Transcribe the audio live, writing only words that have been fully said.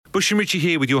Bush and Richie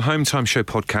here with your Home Time Show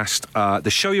podcast. The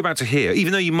show you're about to hear,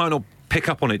 even though you might not pick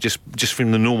up on it just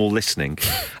from the normal listening,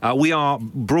 we are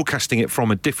broadcasting it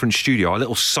from a different studio, our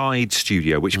little side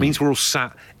studio, which means we're all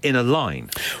sat in a line.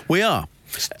 We are.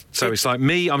 So it's like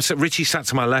me, Richie sat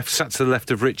to my left, sat to the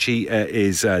left of Richie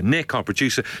is Nick, our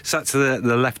producer, sat to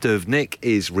the left of Nick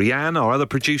is Rianne, our other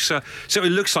producer. So it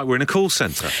looks like we're in a call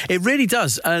centre. It really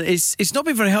does. And it's not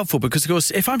been very helpful because, of course,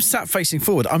 if I'm sat facing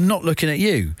forward, I'm not looking at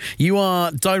you. You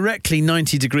are directly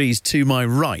 90 degrees to my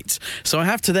right. So I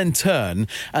have to then turn,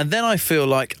 and then I feel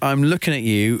like I'm looking at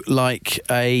you like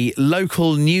a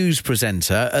local news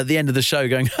presenter at the end of the show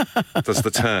going... Does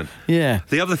the turn. Yeah.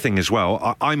 The other thing as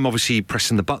well, I'm obviously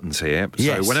pressing the buttons here. So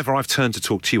Yes. whenever I've turned to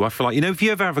talk to you, I feel like, if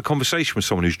you ever have a conversation with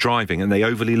someone who's driving and they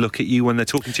overly look at you when they're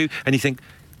talking to you, and you think,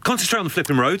 concentrate on the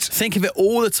flipping roads. Think of it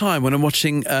all the time when I'm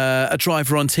watching a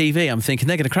driver on TV. I'm thinking,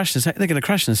 they're going to crash in a sec, they're going to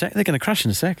crash in a sec, they're going to crash in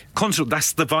a sec.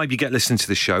 That's the vibe you get listening to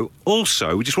the show.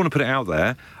 Also, we just want to put it out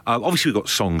there. Obviously, we've got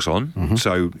songs on.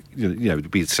 So,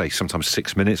 it'd be, say, sometimes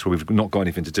 6 minutes where we've not got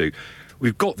anything to do.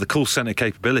 We've got the call centre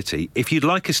capability. If you'd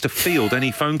like us to field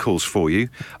any phone calls for you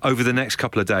over the next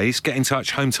couple of days, get in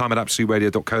touch,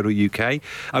 hometime@absoluteradio.co.uk.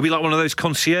 I'll be like one of those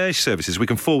concierge services. We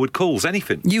can forward calls,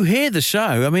 anything. You hear the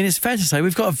show. I mean, it's fair to say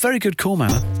we've got a very good call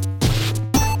manner.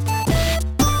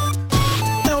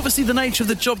 Now, obviously, the nature of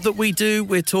the job that we do,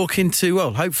 we're talking to,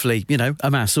 well, hopefully,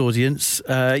 a mass audience.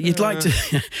 You'd like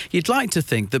to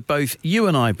think that both you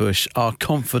and I, Bush, are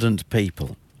confident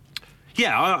people.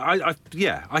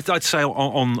 Yeah, I'd say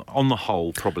on the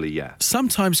whole, probably, yeah.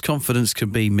 Sometimes confidence can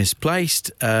be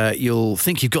misplaced. You'll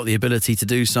think you've got the ability to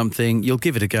do something. You'll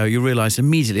give it a go. You'll realise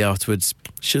immediately afterwards,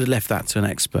 should have left that to an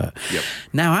expert. Yep.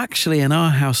 Now, actually, in our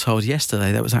household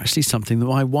yesterday, that was actually something that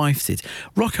my wife did.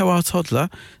 Rocco, our toddler,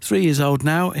 3 years old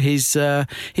now, his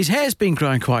hair's been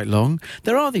growing quite long.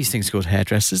 There are these things called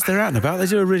hairdressers. They're out and about. They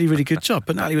do a really, really good job.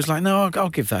 But Natalie was like, no, I'll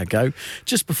give that a go.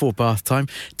 Just before bath time.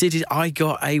 I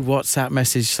got a WhatsApp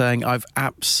message saying I've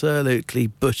absolutely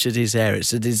butchered his hair.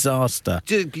 It's a disaster.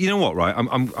 You know what, right?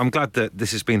 I'm glad that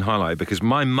this has been highlighted because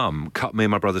my mum cut me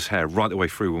and my brother's hair right the way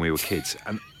through when we were kids,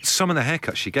 and some of the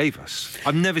haircuts she gave us,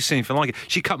 I've never seen anything like it.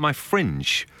 She cut my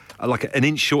fringe like an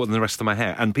inch shorter than the rest of my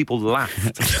hair, and people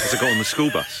laughed as I got on the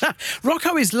school bus.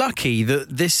 Rocco is lucky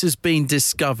that this has been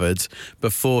discovered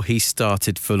before he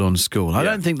started full-on school. I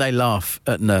don't think they laugh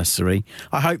at nursery.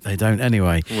 I hope they don't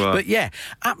anyway. Well, but yeah,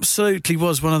 absolutely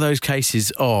was one of those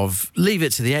cases of leave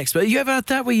it to the expert. You ever had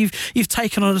that where you've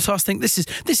taken on a task, think this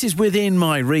is within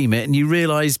my remit, and you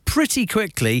realise pretty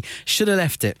quickly should have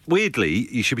left it? Weirdly,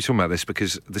 you should be talking about this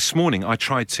because this morning I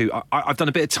tried to. I've done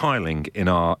a bit of tiling in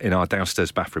our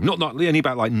downstairs bathroom. Not only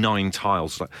about like 9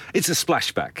 tiles. It's a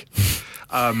splashback.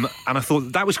 And I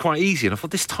thought that was quite easy. And I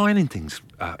thought this tiling thing's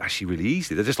actually really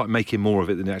easy. They're just like making more of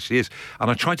it than it actually is.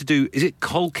 And I tried to do, is it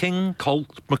Culkin?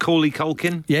 Macaulay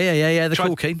Culkin? Yeah, the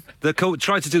Culkin.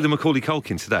 Tried to do the Macaulay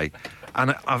Culkin today.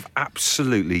 And I've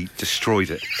absolutely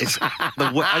destroyed it. It's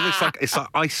like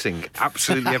icing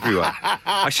absolutely everywhere.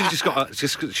 I should have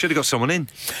got someone in.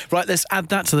 Right, let's add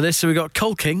that to the list. So we've got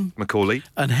Culking, Macaulay,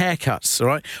 and haircuts. All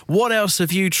right. What else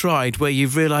have you tried where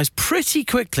you've realised pretty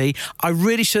quickly I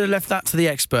really should have left that to the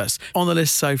experts? On the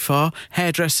list so far,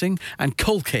 hairdressing and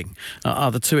Culking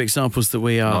are the 2 examples that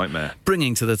we are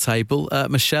bringing to the table.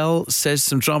 Michelle says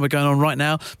some drama going on right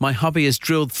now. My hubby has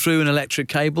drilled through an electric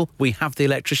cable. We have the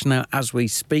electrician now as we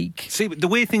speak. See, the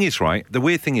weird thing is, I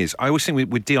always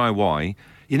think with DIY,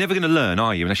 you're never going to learn,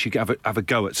 are you, unless you have a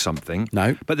go at something.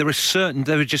 No. But there are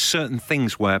just certain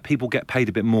things where people get paid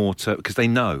a bit more because they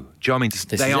know. Do you know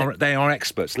what I mean? They are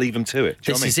experts. Leave them to it.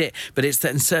 Do you know what I mean? This is it.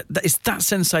 But it's that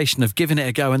sensation of giving it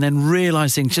a go and then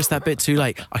realising just that bit too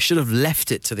late. I should have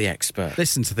left it to the expert.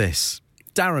 Listen to this.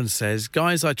 Darren says,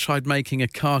 guys, I tried making a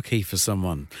car key for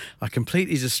someone. I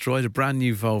completely destroyed a brand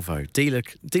new Volvo.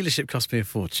 Dealership cost me a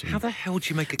fortune. How the hell do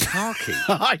you make a car key?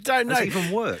 I don't know. Does it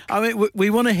even work? I mean, we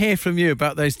want to hear from you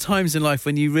about those times in life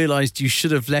when you realised you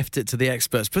should have left it to the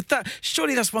experts. But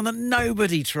surely that's one that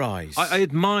nobody tries. I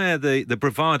admire the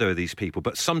bravado of these people,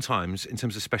 but sometimes, in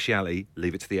terms of speciality,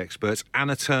 leave it to the experts.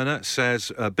 Anna Turner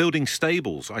says, building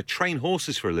stables. I train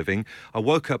horses for a living. I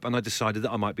woke up and I decided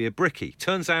that I might be a brickie.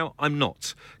 Turns out I'm not.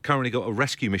 Currently got a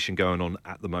rescue mission going on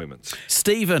at the moment.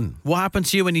 Stephen, what happened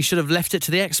to you when you should have left it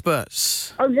to the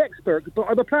experts? I'm the expert, but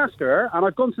I'm a plasterer, and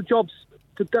I've gone to jobs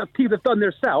that people have done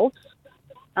themselves,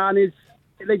 and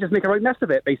they just make a right mess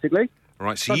of it, basically.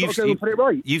 Right, so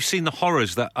you've seen the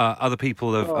horrors that other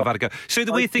people have had to go. So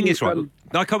the weird thing is, right,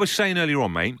 like I was saying earlier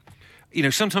on, mate,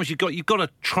 sometimes you've got to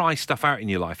try stuff out in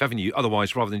your life, haven't you?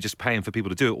 Otherwise, rather than just paying for people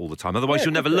to do it all the time. Otherwise,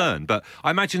 you'll never learn. But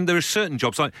I imagine there are certain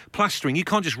jobs like plastering. You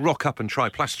can't just rock up and try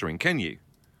plastering, can you?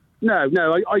 No,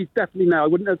 I definitely no. I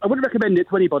wouldn't recommend it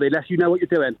to anybody unless you know what you're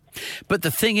doing. But the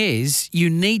thing is, you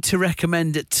need to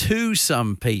recommend it to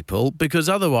some people because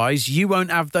otherwise you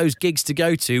won't have those gigs to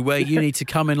go to where you need to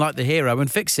come in like the hero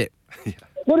and fix it.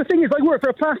 Well, the thing is, I work for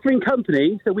a plastering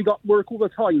company, so we got work all the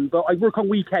time, but I work on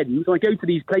weekends, and I go to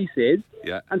these places,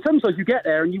 and sometimes you get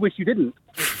there and you wish you didn't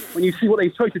when you see what they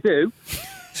try to do.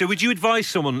 So would you advise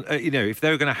someone, if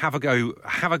they were going to have a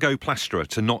go plasterer,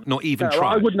 to not even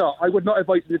try? I would not. I would not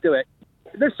advise them to do it.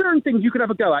 There's certain things you can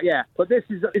have a go at, yeah, but this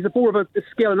is a more of a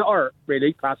skill and an art,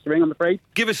 really, plastering, I'm afraid.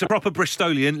 Give us a proper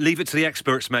Bristolian, leave it to the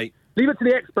experts, mate. Leave it to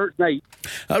the experts, mate.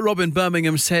 Robin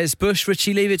Birmingham says, Bush,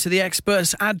 Richie, leave it to the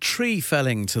experts. Add tree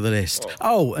felling to the list.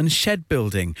 Oh, and shed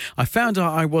building. I found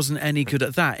out I wasn't any good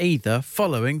at that either,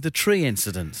 following the tree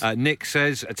incident. Nick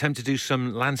says, attempt to do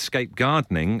some landscape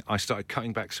gardening. I started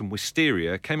cutting back some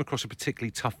wisteria, came across a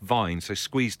particularly tough vine, so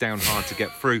squeezed down hard to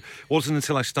get through. Wasn't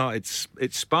until I started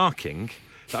it sparking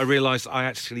that I realised I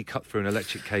actually cut through an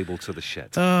electric cable to the shed.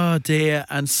 Oh, dear.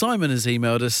 And Simon has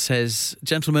emailed us, says,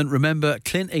 gentlemen, remember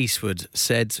Clint Eastwood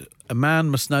said, a man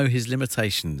must know his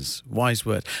limitations. Wise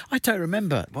word. I don't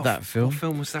remember that film. What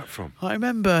film was that from? I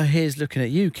remember Here's Looking at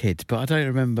You, Kid, but I don't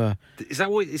remember... Is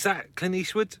that Clint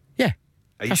Eastwood? Yeah.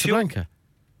 Are you Casablanca. sure?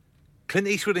 Clint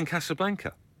Eastwood in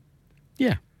Casablanca?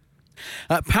 Yeah.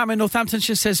 Pam in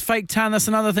Northamptonshire says fake tan, that's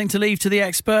another thing to leave to the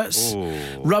experts.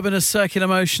 Rubbing a circular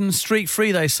motion, streak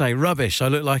free they say, rubbish. I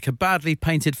look like a badly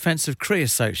painted fence of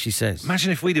creosote, she says.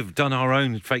 Imagine if we'd have done our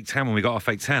own fake tan when we got our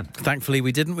fake tan. Thankfully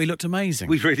we didn't, we looked amazing.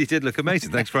 We really did look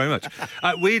amazing, thanks very much.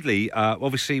 Weirdly,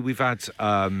 obviously we've had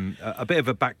a bit of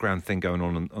a background thing going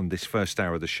on this first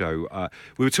hour of the show.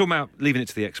 We were talking about leaving it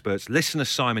to the experts. Listener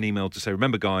Simon emailed to say,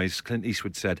 remember guys, Clint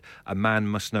Eastwood said, a man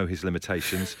must know his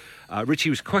limitations. Richie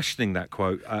was questioning that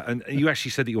quote, and you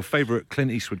actually said that your favourite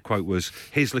Clint Eastwood quote was,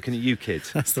 here's looking at you, kid.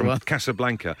 That's the from one.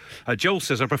 Casablanca. Joel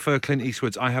says, I prefer Clint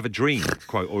Eastwood's I Have a Dream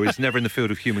quote, or is never in the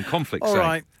field of human conflict. All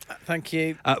right, thank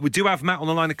you. We do have Matt on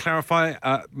the line to clarify.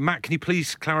 Matt, can you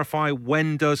please clarify,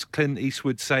 when does Clint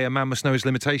Eastwood say a man must know his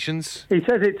limitations? He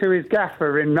says it to his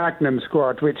gaffer in Magnum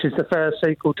Squad, which is the first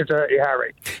sequel to Dirty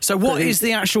Harry. So what is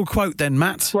the actual quote then,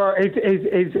 Matt? Well,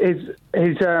 his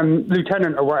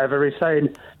lieutenant or whatever is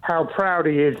saying how proud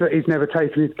he is that he's never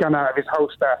taken his gun out of his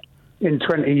holster in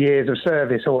 20 years of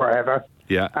service or whatever.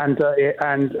 Yeah. And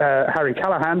Harry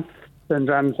Callahan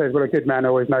says, well, a good man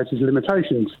always knows his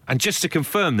limitations. And just to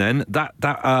confirm then, that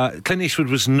Clint Eastwood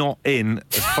was not in,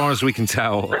 as far as we can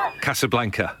tell,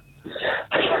 Casablanca.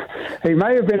 He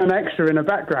may have been an extra in a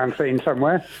background scene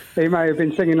somewhere. He may have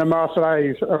been singing the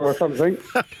Marseillaise or something,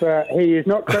 but he is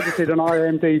not credited on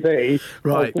IMDb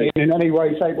as being in any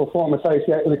way, shape or form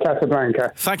associated with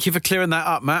Casablanca. Thank you for clearing that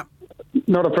up, Matt.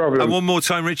 Not a problem. And one more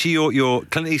time, Richie, your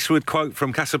Clint Eastwood quote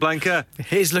from Casablanca.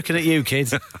 Here's looking at you,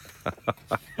 kid.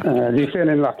 You're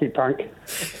feeling lucky, punk.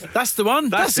 That's the one.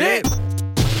 That's it.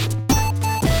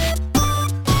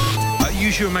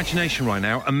 Use your imagination right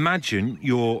now. Imagine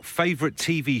your favourite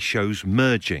TV shows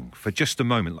merging for just a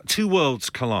moment. Like two worlds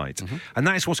collide. Mm-hmm. And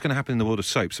that is what's going to happen in the world of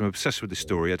soaps. I'm obsessed with this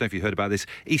story. I don't know if you heard about this.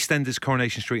 EastEnders,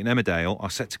 Coronation Street and Emmerdale are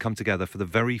set to come together for the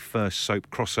very first soap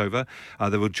crossover.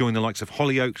 They will join the likes of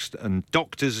Hollyoaks and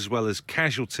Doctors, as well as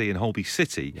Casualty and Holby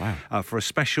City, for a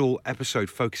special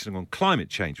episode focusing on climate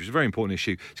change, which is a very important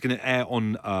issue. It's going to air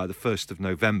on the 1st of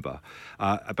November.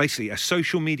 Basically, a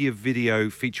social media video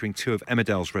featuring two of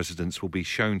Emmerdale's residents will be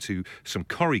shown to some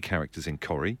Corrie characters in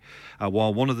Corrie,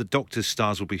 while one of the Doctor's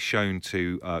stars will be shown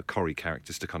to Corrie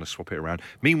characters to kind of swap it around.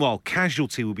 Meanwhile,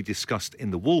 Casualty will be discussed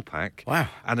in the Woolpack. Wow.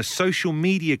 And a social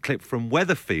media clip from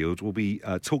Weatherfield will be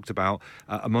talked about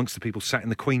amongst the people sat in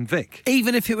the Queen Vic.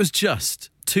 Even if it was just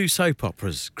two soap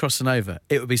operas crossing over,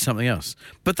 it would be something else.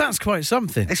 But that's quite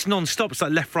something. It's non-stop. It's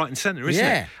like left, right and centre, isn't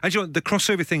it? And you know, the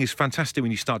crossover thing is fantastic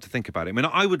when you start to think about it. I mean,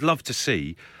 I would love to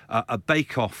see a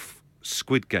Bake-Off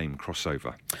Squid Game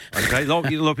crossover. Okay, a lot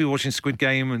of people watching Squid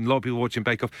Game and a lot of people watching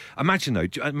Bake Off. Imagine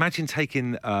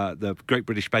taking the Great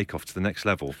British Bake Off to the next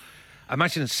level.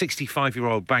 Imagine a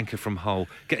 65-year-old banker from Hull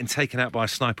getting taken out by a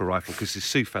sniper rifle because his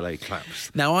souffle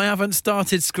collapsed. Now, I haven't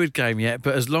started Squid Game yet,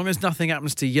 but as long as nothing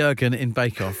happens to Jurgen in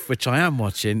Bake Off, which I am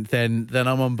watching, then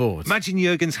I'm on board. Imagine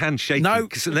Jurgen's hand shaking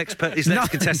because his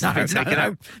next contestant has been taken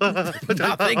out.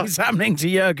 Nothing's happening to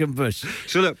Jurgen Bush.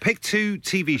 So look, pick two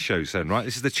TV shows then, right?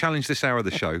 This is the challenge this hour of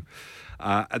the show.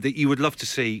 That you would love to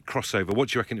see crossover. What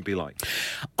do you reckon it'd be like?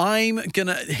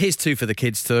 Here's two for the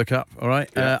kids to look up, all right?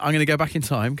 Yeah. I'm going to go back in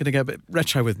time, going to go a bit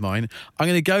retro with mine. I'm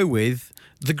going to go with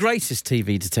the greatest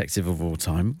TV detective of all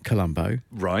time, Columbo.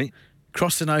 Right.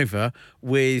 crossing over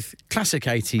with classic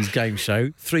 80s game show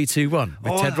 3-2-1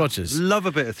 with Ted Rogers. Love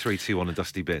a bit of 3-2-1 and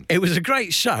Dusty Bin. It was a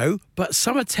great show, but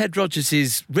some of Ted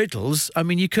Rogers' riddles, I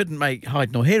mean, you couldn't make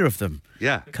hide nor hear of them.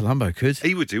 Yeah. Columbo could.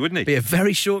 He would do, wouldn't he? Be a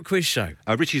very short quiz show.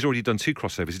 Richie's already done 2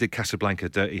 crossovers. He did Casablanca,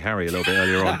 Dirty Harry a little bit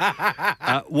earlier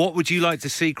on. What would you like to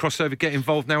see crossover get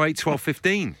involved now, 8, 12,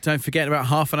 15? Don't forget, about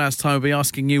half an hour's time, we'll be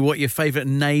asking you what your favourite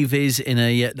nave is in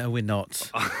a... No, we're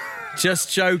not.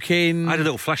 Just joking. I had a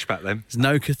little flashback then. There's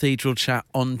no cathedral chat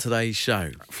on today's show.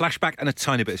 Flashback and a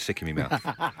tiny bit of sick in my mouth.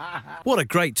 What a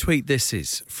great tweet this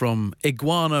is from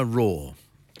Iguana Raw.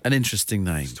 An interesting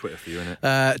name. It's Twitter for you, isn't it?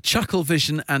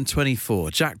 Chucklevision and 24.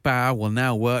 Jack Bauer will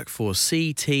now work for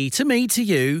CT. To me, to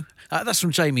you. That's from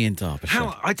Jamie in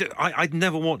Derbyshire. I'd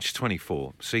never watched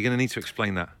 24, so you're going to need to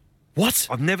explain that. What?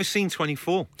 I've never seen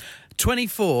 24.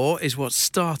 24 is what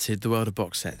started the world of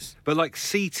box sets. But like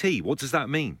CT, what does that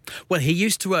mean? Well, he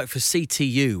used to work for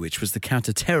CTU, which was the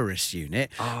counter-terrorist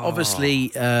unit. Obviously,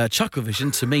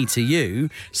 Chucklevision, to me, to you.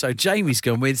 So Jamie's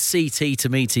gone with CT, to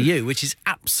me, to you, which is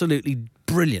absolutely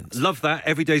brilliant. Love that.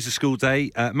 Every day's a school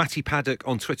day. Matty Paddock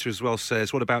on Twitter as well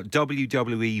says, what about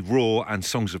WWE Raw and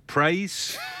Songs of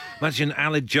Praise? Imagine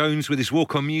Aled Jones with his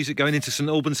walk-on music going into St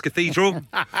Albans Cathedral.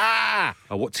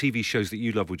 What TV shows that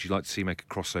you love would you like to see make a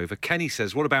crossover? Kenny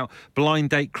says, what about Blind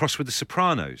Date cross with The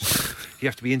Sopranos? You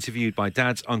have to be interviewed by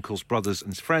dads, uncles, brothers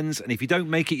and friends, and if you don't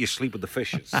make it, you sleep with the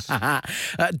fishes.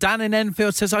 Dan in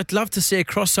Enfield says, I'd love to see a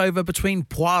crossover between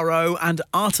Poirot and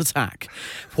Art Attack.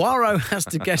 Poirot has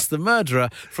to guess the murderer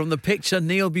from the picture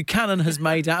Neil Buchanan has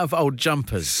made out of old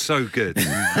jumpers. So good.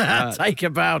 Take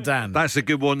a bow, Dan. That's a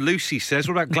good one. Lucy says,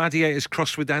 what about Gladiators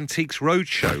crossed with Antiques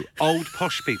Roadshow? Old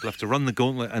posh people have to run the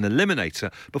gauntlet and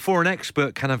eliminator before an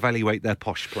expert can evaluate their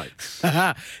posh plates.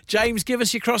 James, give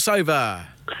us your crossover.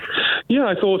 Yeah,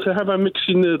 I thought, how about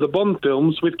mixing the Bond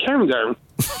films with Countdown?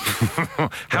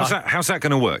 How's that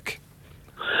going to work?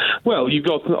 Well, you've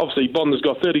got, obviously, Bond has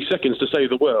got 30 seconds to save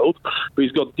the world, but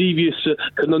he's got devious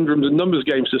conundrums and numbers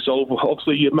games to solve,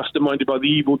 obviously masterminded by the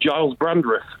evil Giles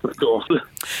Brandreth, of course.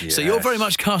 Yes. So you're very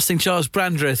much casting Giles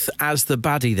Brandreth as the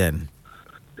baddie, then?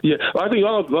 Yeah, I think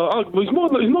he's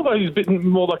not like he's a bit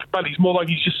more like a bad. He's more like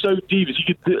he's just so devious.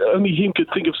 Only him could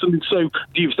think of something so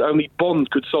devious that only Bond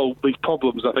could solve these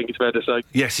problems. I think it's fair to say.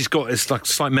 Yes, it's like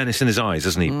slight menace in his eyes,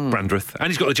 hasn't he, Brandreth? And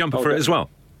he's got a jumper for it as well.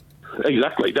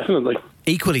 Exactly, definitely.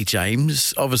 Equally,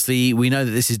 James, obviously we know that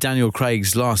this is Daniel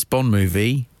Craig's last Bond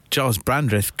movie. Giles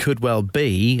Brandreth could well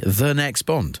be the next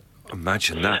Bond.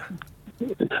 Imagine that.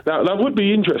 That would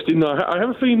be interesting. I have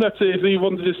a feeling that if he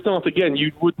wanted to start again,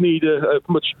 you would need a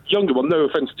much younger one. No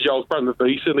offence to Giles Brandreth, but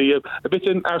he's certainly a bit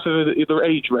out of the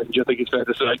age range, I think it's fair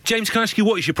to say. James, can I ask you,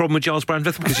 what is your problem with Giles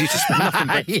Brandreth? Because he's just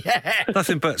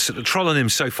nothing but sort of trolling him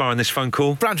so far in this phone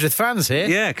call. Brandreth fans here.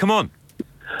 Yeah, come on.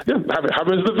 Yeah, have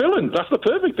him as the villain. That's the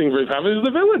perfect thing for him. Have him as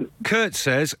the villain. Kurt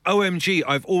says, OMG,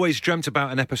 I've always dreamt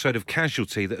about an episode of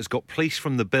Casualty that has got police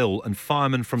from the bill and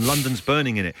firemen from London's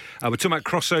Burning in it. We're talking about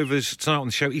crossovers tonight on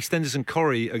the show. EastEnders and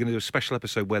Corrie are going to do a special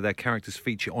episode where their characters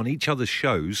feature on each other's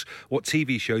shows. What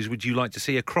TV shows would you like to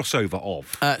see a crossover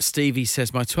of? Stevie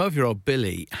says, my 12-year-old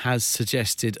Billy has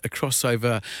suggested a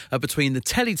crossover between the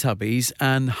Teletubbies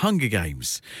and Hunger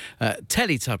Games.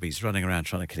 Teletubbies running around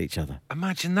trying to kill each other.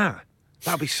 Imagine that.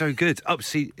 That'd be so good.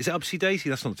 Is it Upsy Daisy?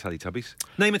 That's not the Teletubbies.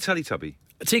 Name a Teletubby.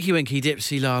 Tinky Winky,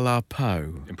 Dipsy, La La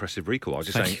Po. Impressive recall. I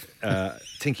was just saying,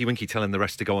 Tinky Winky telling the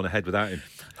rest to go on ahead without him.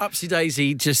 Upsy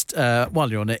Daisy, just while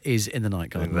you're on it, is In the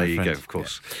Night Garden. There you go, of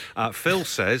course. Yeah. Phil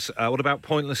says, what about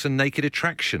Pointless and Naked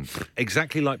Attraction?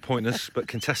 Exactly like Pointless, but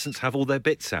contestants have all their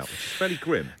bits out, which is fairly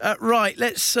grim. Right,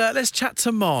 let's chat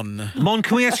to Mon. Mon,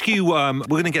 can we ask you, we're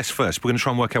going to guess first. We're going to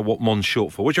try and work out what Mon's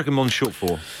short for. What do you reckon Mon's short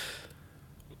for?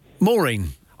 Maureen.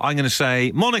 I'm going to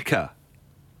say Monica.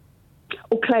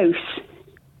 Or close.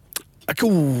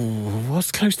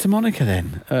 What's close to Monica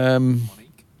then?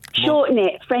 Shorten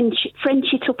it. French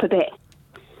it up a bit.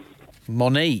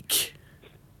 Monique.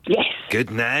 Yes. Good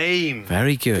name.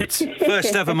 Very good.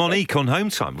 First ever Monique on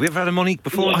Home Time. We ever had a Monique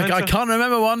before? I can't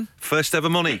remember one. First ever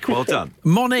Monique. Well done.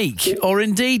 Monique, or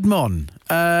indeed Mon.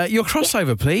 Your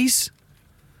crossover, please.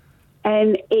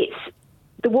 It's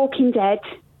The Walking Dead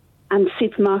and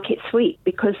Supermarket Sweep,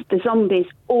 because the zombies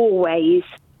always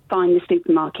find the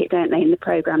supermarket, don't they, in the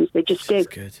programmes? They just do.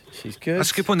 She's good.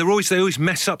 That's a good point. They always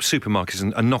mess up supermarkets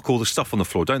and knock all the stuff on the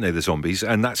floor, don't they, the zombies?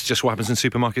 And that's just what happens in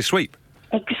Supermarket Sweep.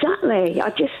 Exactly. I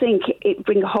just think it'd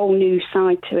bring a whole new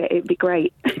side to it. It'd be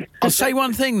great. I'll say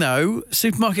one thing, though.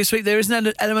 Supermarket Sweep, there is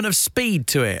an element of speed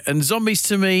to it. And zombies,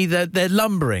 to me, they're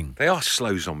lumbering. They are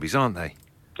slow zombies, aren't they?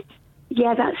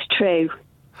 Yeah, that's true.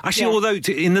 Actually, although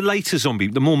in the later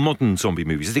the more modern zombie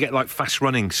movies, they get like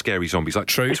fast-running, scary zombies, like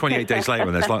 28 Days Later,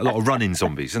 and there's like a lot of running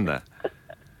zombies, isn't there?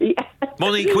 Yeah.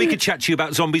 Monique, we could chat to you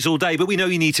about zombies all day, but we know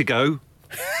you need to go.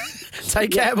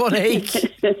 Take care,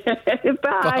 Monique.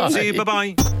 Bye. See you,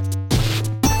 bye-bye.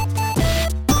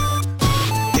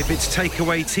 If it's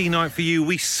takeaway tea night for you,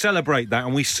 we celebrate that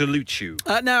and we salute you.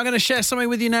 Now I'm going to share something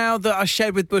with you now that I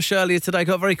shared with Bush earlier today.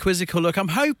 Got a very quizzical look. I'm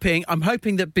hoping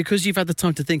that because you've had the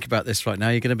time to think about this right now,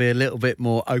 you're going to be a little bit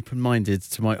more open-minded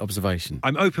to my observation.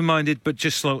 I'm open-minded, but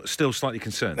just still slightly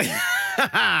concerned.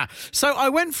 So I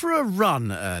went for a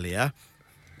run earlier.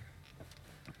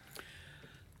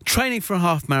 Training for a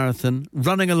half marathon,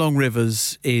 running along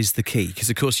rivers is the key. Because,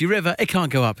 of course, your river, it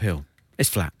can't go uphill. It's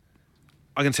flat.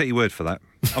 I'm going to take your word for that.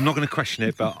 I'm not going to question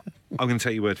it, but I'm going to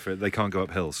take your word for it. They can't go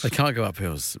up hills. They can't go up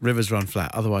hills. Rivers run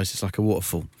flat. Otherwise, it's like a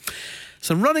waterfall.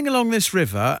 So I'm running along this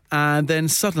river, and then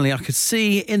suddenly I could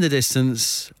see in the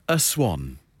distance a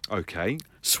swan. OK.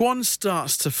 Swan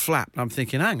starts to flap. I'm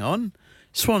thinking, hang on.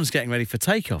 Swan's getting ready for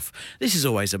takeoff. This is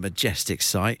always a majestic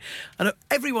sight. And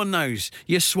everyone knows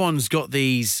your swan's got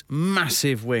these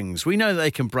massive wings. We know that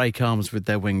they can break arms with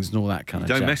their wings and all that kind of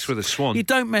jazz. You don't mess with a swan. You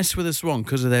don't mess with a swan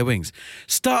because of their wings.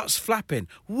 Starts flapping.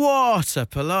 What a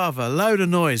palaver. Load of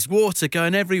noise. Water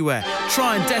going everywhere.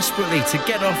 Trying desperately to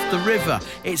get off the river.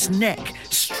 Its neck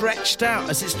stretched out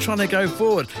as it's trying to go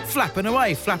forward. Flapping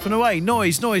away.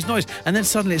 Noise. And then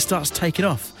suddenly it starts taking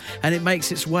off. And it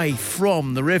makes its way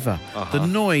from the river. The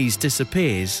noise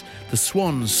disappears, the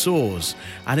swan soars,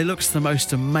 and it looks the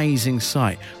most amazing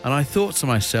sight. And I thought to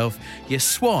myself, your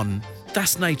swan,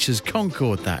 that's nature's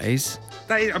Concorde, that is.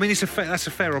 That's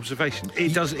a fair observation.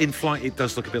 It does, in flight, it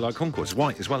does look a bit like Concorde. It's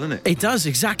white as well, isn't it? It does,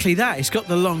 exactly that. It's got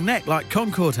the long neck like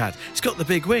Concorde had. It's got the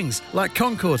big wings like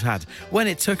Concorde had. When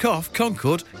it took off,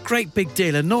 Concorde, great big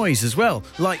deal of noise as well,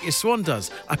 like your swan does.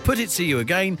 I put it to you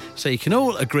again so you can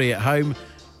all agree at home.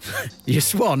 Your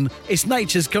swan is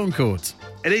nature's Concorde.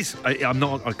 It is. I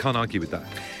can't argue with that.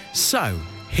 So,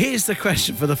 here's the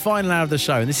question for the final hour of the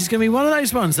show. And this is going to be one of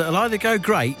those ones that'll either go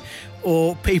great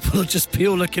or people will just be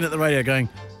all looking at the radio going,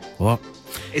 what?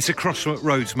 It's a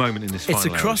crossroads moment in this final hour.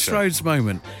 It's a crossroads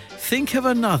moment. Think of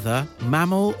another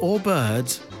mammal or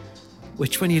bird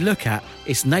which, when you look at,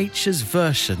 is nature's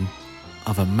version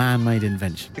of a man-made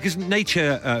invention. Because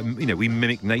nature, we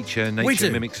mimic nature. Nature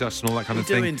mimics us and all that kind of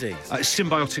thing. We do indeed.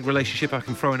 Symbiotic relationship. I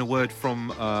can throw in a word from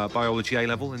biology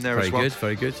A-level in there as well.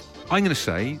 Very good. I'm going to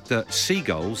say that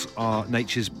seagulls are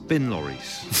nature's bin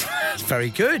lorries. Very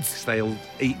good. They'll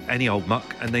eat any old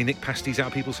muck and they nick pasties out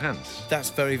of people's hands. That's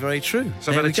very, very true.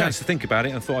 So I've had a chance to think about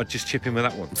it and thought I'd just chip in with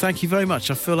that one. Thank you very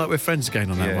much. I feel like we're friends again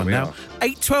on that one now.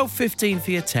 8 12 15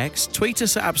 for your text. Tweet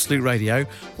us at Absolute Radio.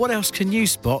 What else can you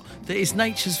spot that is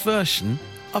nature's version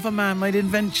of a man-made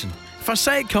invention? If I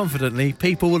say it confidently,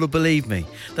 people will believe me.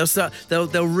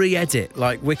 They'll re-edit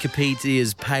like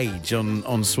Wikipedia's page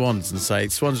on swans and say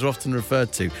swans are often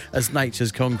referred to as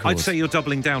nature's Concorde. I'd say you're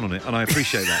doubling down on it, and I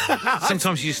appreciate that.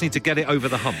 Sometimes you just need to get it over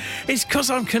the hump. It's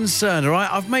because I'm concerned, all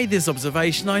right? I've made this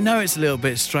observation. I know it's a little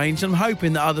bit strange. I'm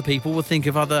hoping that other people will think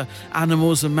of other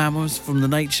animals and mammals from the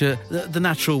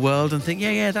natural world and think,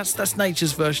 yeah, that's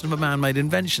nature's version of a man-made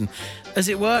invention. Has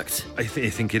it worked? I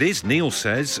think it is. Neil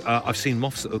says, I've seen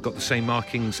moths that have got the same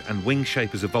markings and wing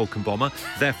shape as a Vulcan bomber.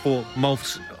 Therefore,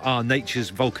 moths are nature's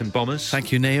Vulcan bombers.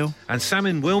 Thank you, Neil. And Sam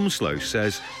in Wilmslow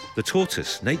says, the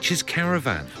tortoise, nature's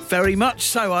caravan. Very much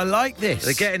so. I like this.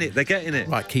 They're getting it.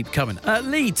 Right, keep coming.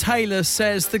 Lee Taylor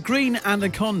says, the green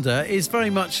anaconda is very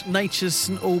much nature's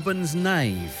St Albans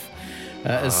Nave.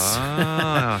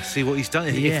 See what he's done.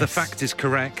 Yes. If the fact is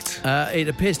correct. It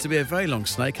appears to be a very long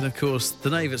snake, and of course, the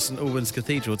nave at St Albans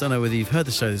Cathedral, don't know whether you've heard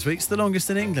the show this week, it's the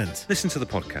longest in England. Listen to the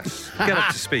podcast. Get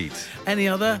up to speed. Any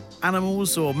other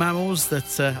animals or mammals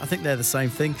that, I think they're the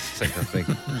same thing. Same kind of thing.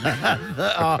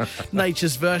 that are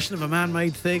nature's version of a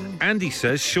man-made thing? Andy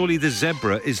says, surely the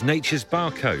zebra is nature's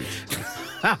barcode.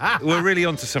 We're really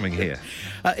onto something here.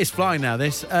 It's flying now,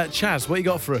 this. Chaz, what you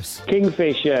got for us?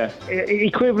 Kingfisher.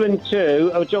 Equivalent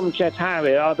to a John Chet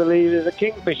Harrier, I believe, is a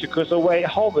kingfisher because of the way it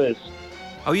hovers.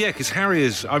 Oh, yeah, because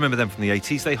Harriers, I remember them from the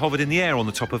 80s, they hovered in the air on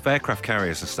the top of aircraft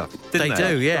carriers and stuff, didn't they? They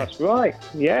do, yeah. That's right,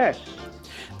 yes.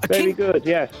 Very good,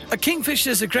 yes. Are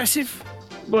kingfishers aggressive?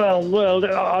 Well,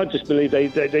 I just believe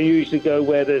they usually go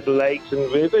where there's lakes and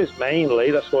rivers,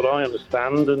 mainly. That's what I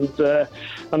understand. And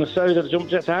so does the Jump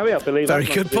Jet Harrier, I believe. Very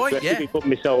good point, yeah. We put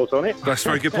missiles on it. That's a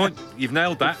very good point. You've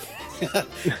nailed that.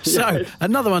 So,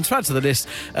 another one to add to the list.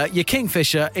 Your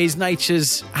kingfisher is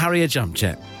nature's Harrier jump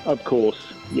jet. Of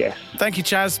course. Yes. Thank you,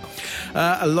 Chaz.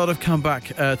 A lot have come back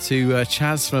to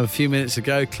Chaz from a few minutes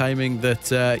ago, claiming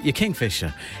that your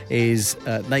Kingfisher is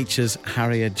nature's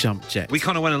Harrier jump jet. We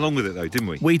kind of went along with it, though, didn't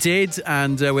we? We did,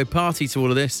 and we're party to all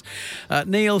of this.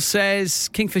 Neil says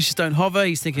Kingfishers don't hover.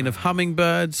 He's thinking of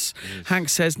hummingbirds. Yes. Hank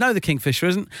says, no, the Kingfisher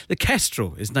isn't. The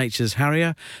Kestrel is nature's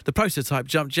Harrier. The prototype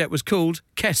jump jet was called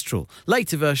Kestrel.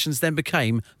 Later versions then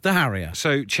became the Harrier.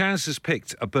 So Chaz has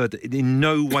picked a bird that in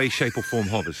no way, shape or form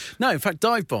hovers. No, in fact,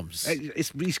 dive bombs.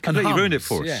 He's completely ruined it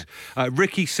for us. Yeah.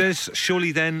 Ricky says,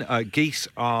 surely then geese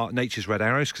are nature's red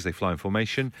arrows because they fly in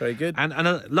formation. Very good. And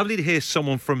lovely to hear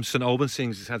someone from St Albans,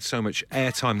 seeing as it's had so much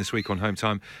airtime this week on Home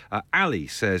Time. Ali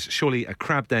says, surely a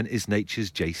crab then is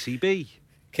nature's JCB.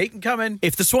 Keep them coming.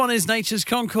 If the swan is nature's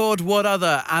Concorde, what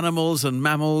other animals and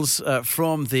mammals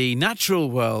from the natural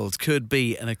world could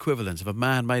be an equivalent of a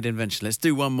man-made invention? Let's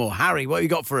do one more. Harry, what have you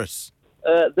got for us?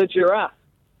 The giraffe.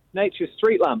 Nature's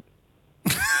street lamp.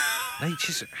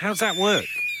 How's that work?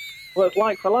 Well, it's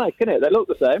like for like, isn't it? They look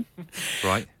the same.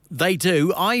 Right. They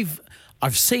do. I've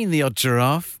seen the odd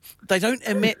giraffe. They don't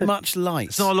emit much light.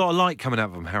 It's not a lot of light coming out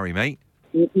of them, Harry, mate.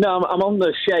 No, I'm on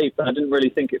the shape, and I didn't really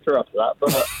think it through after that.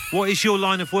 But what is your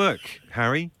line of work,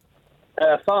 Harry?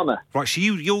 Farmer. Right, so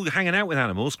you're hanging out with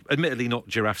animals. Admittedly, not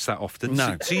giraffes that often.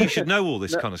 No. So you should know all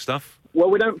this kind of stuff. Well,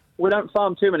 we don't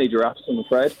farm too many giraffes, I'm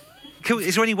afraid.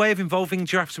 Is there any way of involving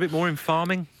giraffes a bit more in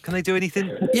farming? Can they do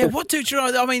anything? Yeah, what do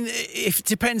giraffes... I mean, it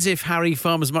depends if Harry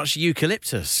farms much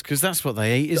eucalyptus, because that's what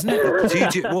they eat, isn't it?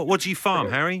 What do you farm,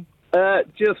 Harry?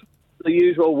 Just the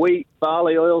usual wheat,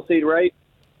 barley, oilseed rape.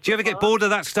 Do you ever get bored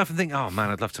of that stuff and think, oh, man,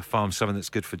 I'd love to farm something that's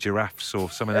good for giraffes or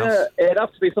something else? It'd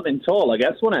have to be something tall, I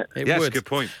guess, wouldn't it? Yes, good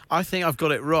point. I think I've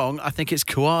got it wrong. I think it's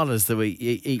koalas that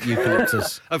eat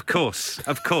eucalyptus. Of course.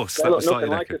 They look nothing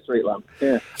like a street lamp.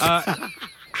 Yeah.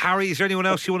 Harry, is there anyone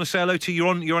else you want to say hello to? You're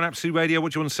on Absolute Radio.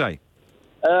 What do you want to say?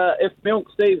 If my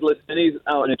Uncle Steve's listening, he's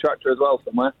out in a tractor as well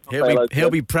somewhere.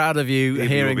 He'll be proud of you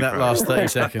hearing that last 30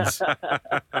 seconds.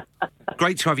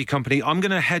 Great to have your company. I'm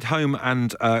going to head home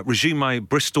and resume my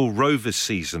Bristol Rovers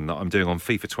season that I'm doing on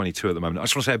FIFA 22 at the moment. I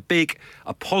just want to say a big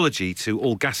apology to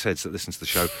all gasheads that listen to the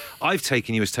show. I've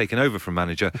taken you as taken over from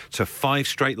manager to 5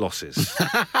 straight losses.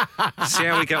 See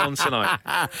how we get on tonight.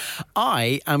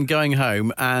 I am going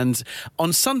home, and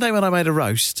on Sunday when I made a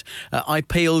roast, I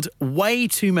peeled way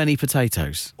too many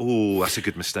potatoes. Oh, that's a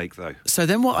good mistake, though. So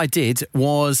then what I did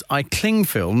was I cling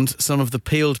filmed some of the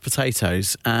peeled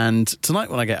potatoes, and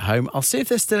tonight when I get home, I'll see if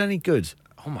they're still any good.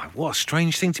 Oh my, what a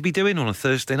strange thing to be doing on a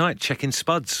Thursday night, checking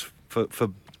spuds for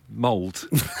mould.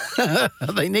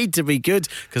 They need to be good,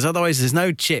 because otherwise there's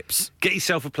no chips. Get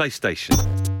yourself a PlayStation.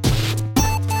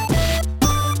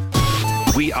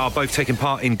 We are both taking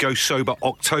part in Go Sober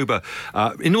October,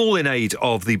 in aid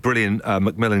of the brilliant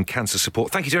Macmillan Cancer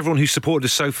Support. Thank you to everyone who's supported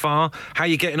us so far. How are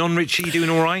you getting on, Richie? You doing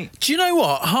all right? Do you know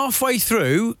what? Halfway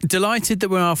through, delighted that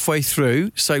we're halfway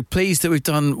through, so pleased that we've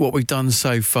done what we've done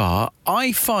so far.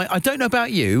 I don't know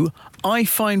about you, I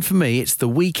find for me it's the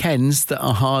weekends that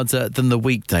are harder than the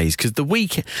weekdays, because the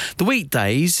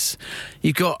weekdays,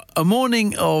 you've got a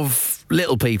morning of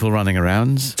little people running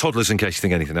around. Toddlers, in case you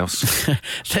think anything else.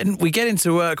 Then we get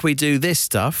into work, we do this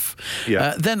stuff.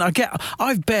 Yeah. Then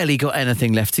I've barely got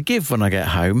anything left to give when I get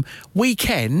home.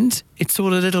 Weekend, it's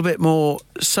all a little bit more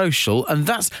social, and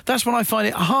that's when I find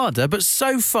it harder, but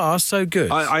so far, so good.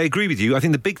 I agree with you. I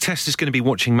think the big test is going to be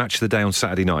watching Match of the Day on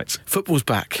Saturday night. Football's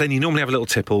back. Then you normally have a little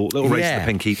tipple, little race to the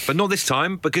pinky, but not this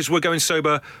time, because we're going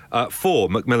sober for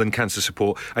Macmillan Cancer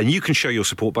Support, and you can show your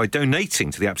support by donating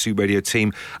to the Absolute Radio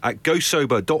team at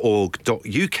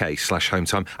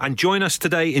gosober.org.uk/hometime, and join us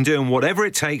today in doing whatever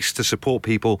it takes to support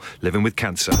people living with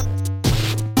cancer.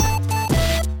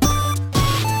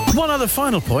 One other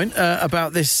final point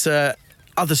about this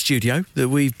other studio that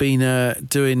we've been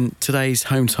doing today's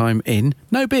Home Time in.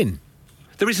 No bin.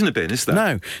 There isn't a bin, is there?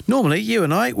 No. Normally, you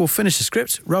and I will finish the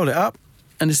script, roll it up,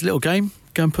 and this little game,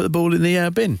 go and put the ball in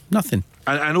the bin. Nothing.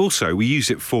 And also, we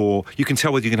use it for, you can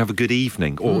tell whether you can have a good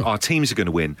evening or our teams are going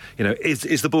to win. You know, is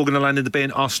the ball going to land in the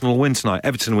bin? Arsenal win tonight,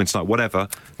 Everton win tonight, whatever.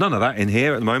 None of that in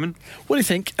here at the moment. What do you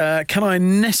think? Can I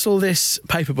nestle this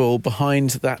paper ball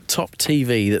behind that top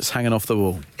TV that's hanging off the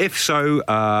wall? If so,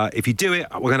 if you do it,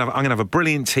 I'm going to have a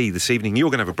brilliant tea this evening.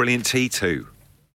 You're going to have a brilliant tea too.